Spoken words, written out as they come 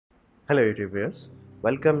Hello YouTube viewers,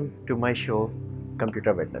 welcome to my show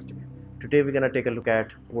Computer Wednesday. Today we're going to take a look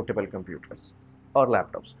at portable computers or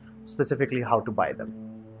laptops, specifically how to buy them.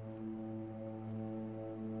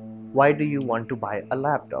 Why do you want to buy a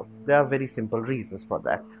laptop? There are very simple reasons for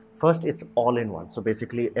that. First, it's all-in-one. So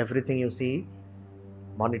basically everything you see,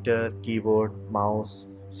 monitor, keyboard, mouse,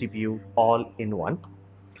 CPU, all in one.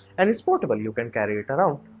 And it's portable, you can carry it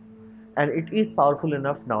around. And it is powerful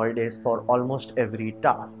enough nowadays for almost every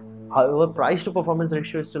task. However, price to performance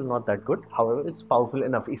ratio is still not that good. However, it's powerful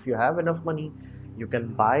enough. If you have enough money, you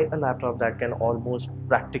can buy a laptop that can almost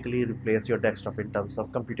practically replace your desktop in terms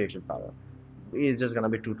of computation power. It's just gonna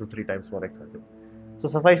be 2 to 3 times more expensive. So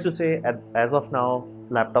suffice to say, as of now,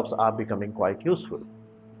 laptops are becoming quite useful.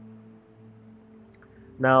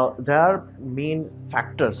 Now, there are main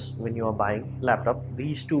factors when you are buying laptop.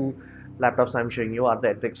 These two laptops I'm showing you are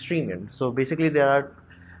at the extreme end. So basically there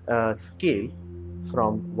are scale.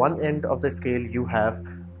 From one end of the scale you have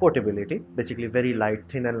portability, basically very light,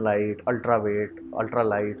 thin and light, ultra weight, ultra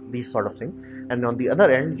light, these sort of things. And on the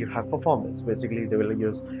other end you have performance. Basically they will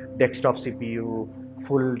use desktop CPU,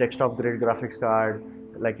 full desktop grade graphics card,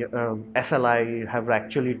 like SLI, have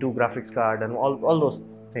actually 2 graphics card, and all those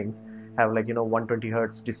things have 120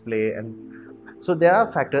 hertz display. And so there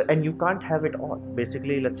are factors, and you can't have it all.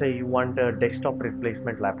 Basically, let's say you want a desktop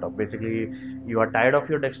replacement laptop. Basically, you are tired of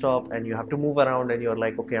your desktop and you have to move around, and you're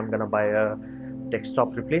like, okay, I'm gonna buy a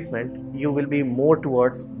desktop replacement. You will be more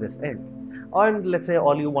towards this end. And let's say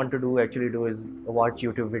all you want to do is watch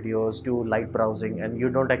YouTube videos, do light browsing, and you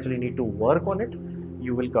don't actually need to work on it.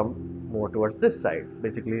 You will come more towards this side,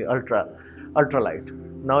 basically ultra light.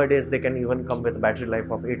 Nowadays they can even come with a battery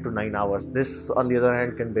life of 8 to 9 hours. This on the other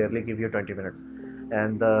hand can barely give you 20 minutes.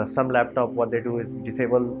 And some laptop, what they do is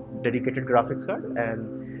disable dedicated graphics card,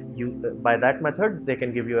 and by that method they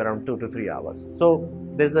can give you around 2 to 3 hours. So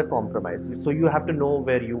there's a compromise. So you have to know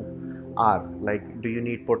where you are. Like, do you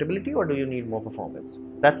need portability or do you need more performance?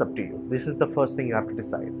 That's up to you. This is the first thing you have to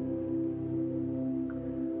decide.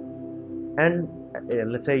 And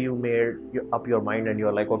let's say you made up your mind and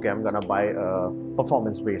you're like, okay, I'm gonna buy a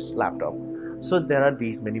performance-based laptop. So there are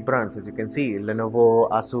these many brands, as you can see: Lenovo,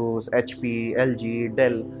 Asus, HP, LG,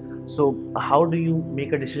 Dell. So how do you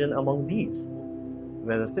make a decision among these?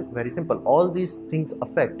 Very simple. All these things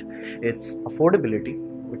affect its affordability,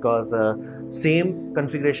 because same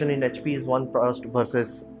configuration in HP is one cost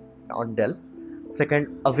versus on Dell.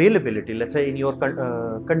 Second, availability. Let's say in your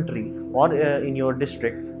country or in your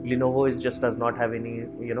district, Lenovo does not have any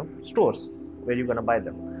stores where you're gonna buy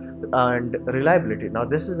them. And reliability. Now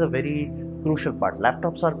this is a very crucial part.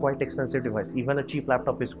 Laptops are quite expensive device. Even a cheap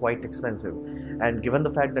laptop is quite expensive, and given the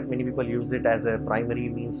fact that many people use it as a primary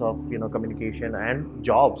means of communication and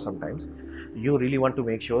job, sometimes you really want to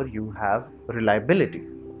make sure you have reliability.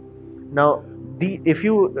 Now if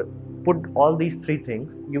you put all these 3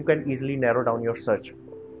 things, you can easily narrow down your search.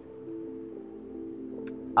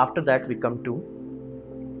 After that we come to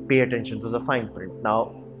pay attention to the fine print.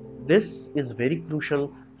 Now this is very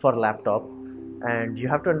crucial for laptop, and you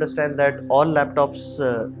have to understand that all laptops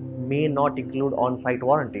may not include on-site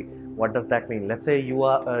warranty. What does that mean? Let's say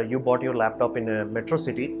you bought your laptop in a metro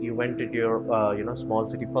city, you went to your small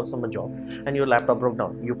city for some job, and your laptop broke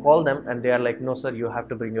down. You call them and they are like, no sir, you have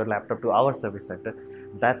to bring your laptop to our service center.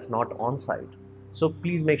 That's not on-site. So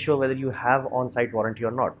please make sure whether you have on-site warranty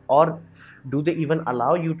or not, or do they even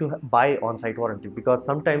allow you to buy on-site warranty? Because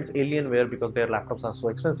sometimes Alienware, because their laptops are so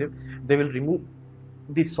expensive, they will remove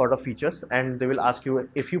these sort of features, and they will ask you,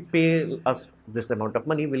 if you pay us this amount of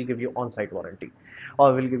money, we'll give you on-site warranty,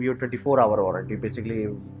 or we'll give you a 24-hour warranty. Basically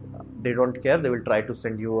they don't care. They will try to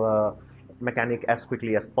send you a mechanic as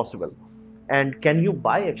quickly as possible. And can you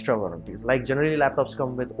buy extra warranties? Like, generally laptops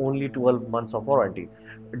come with only 12 months of warranty.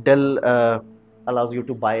 Dell allows you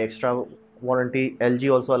to buy extra warranty.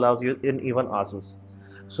 LG also allows you, in even Asus.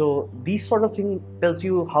 So these sort of things tells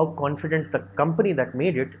you how confident the company that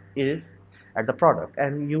made it is at the product.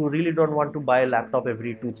 And you really don't want to buy a laptop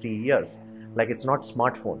every 2-3 years. Like, it's not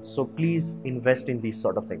smartphones. So please invest in these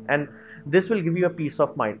sort of things, and this will give you a peace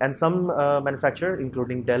of mind. And some manufacturer,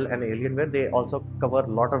 including Dell and Alienware, they also cover a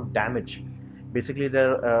lot of damage. Basically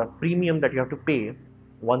their premium that you have to pay,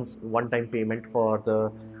 one-time payment for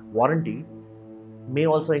the warranty, may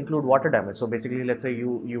also include water damage. So basically, let's say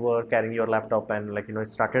you were carrying your laptop and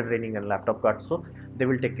it started raining and laptop got, so they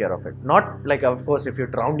will take care of it. Not like, of course, if you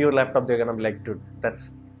drowned your laptop, they're gonna be like, dude,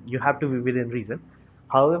 you have to be within reason.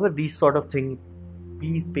 However, these sort of thing,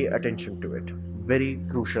 please pay attention to it. Very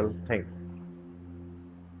crucial thing.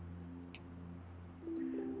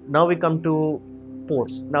 Now we come to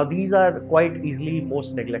ports. Now these are quite easily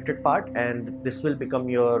most neglected part, and this will become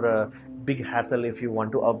your big hassle if you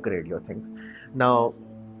want to upgrade your things. Now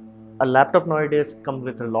a laptop nowadays comes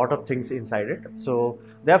with a lot of things inside it, so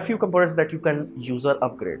there are few components that you can use or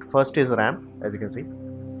upgrade. First is RAM, as you can see.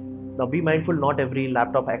 Now be mindful, not every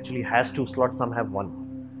laptop actually has 2 slots, some have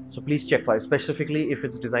 1. So please check for it, specifically if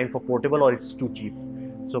it's designed for portable or it's too cheap.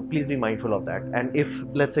 So please be mindful of that. And if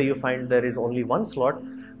let's say you find there is only 1 slot,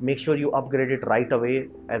 make sure you upgrade it right away,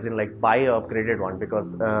 as in like buy a upgraded one,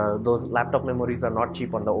 because those laptop memories are not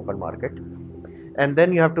cheap on the open market. And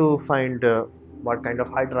then you have to find what kind of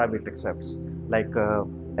hard drive it accepts, like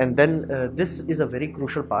and then this is a very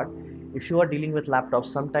crucial part. If you are dealing with laptops,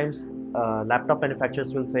 sometimes laptop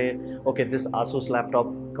manufacturers will say, okay, this Asus laptop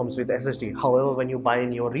comes with SSD, however when you buy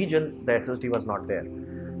in your region the SSD was not there.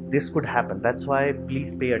 This could happen. That's why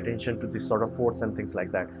please pay attention to this sort of ports and things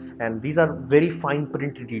like that. And these are very fine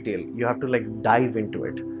print detail, you have to like dive into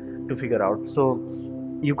it to figure out. So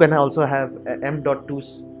you can also have a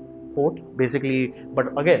M.2 port basically,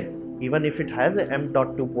 but again, even if it has a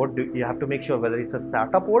M.2 port, you have to make sure whether it's a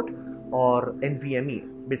SATA port or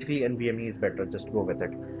NVMe. Basically NVMe is better, just go with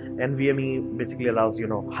it. NVMe basically allows, you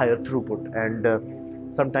know, higher throughput.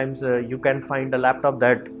 And sometimes you can find a laptop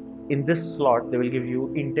that in this slot they will give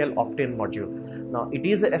you Intel Optane module. Now it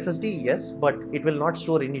is a SSD, yes, but it will not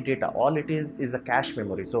store any data. All it is a cache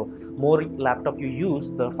memory. So more laptop you use,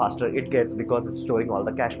 the faster it gets, because it's storing all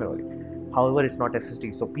the cache memory. However, it's not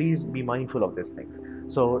SSD, so please be mindful of these things.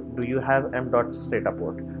 So do you have M.SATA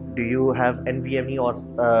port? Do you have NVMe or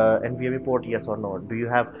NVMe port, yes or no? Do you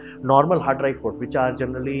have normal hard drive port, which are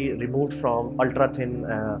generally removed from ultra thin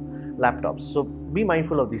laptops? So be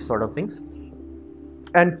mindful of these sort of things.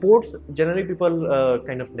 And ports, generally people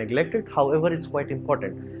kind of neglect it, however it's quite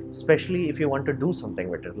important, especially if you want to do something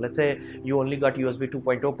with it. Let's say you only got USB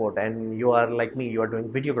 2.0 port and you are like me, you are doing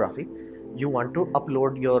videography. You want to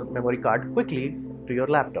upload your memory card quickly to your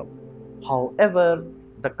laptop. However,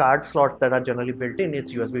 the card slots that are generally built in,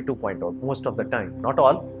 it's USB 2.0 most of the time, not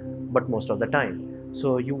all, but most of the time.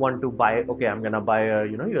 So you want to buy, okay, I'm gonna buy a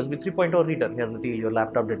USB 3.0 reader. Here's the deal, your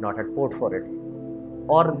laptop did not have port for it,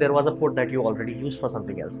 or there was a port that you already used for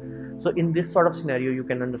something else. So in this sort of scenario, you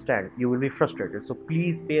can understand, you will be frustrated. So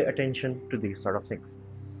please pay attention to these sort of things.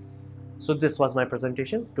 So this was my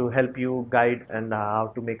presentation to help you guide and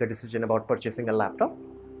how to make a decision about purchasing a laptop.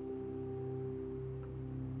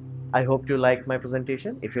 I hope you liked my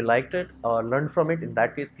presentation. If you liked it or learned from it, in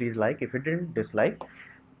that case, please like. If you didn't, dislike.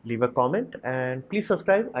 Leave a comment and please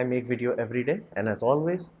subscribe. I make video every day. And as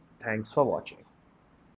always, thanks for watching.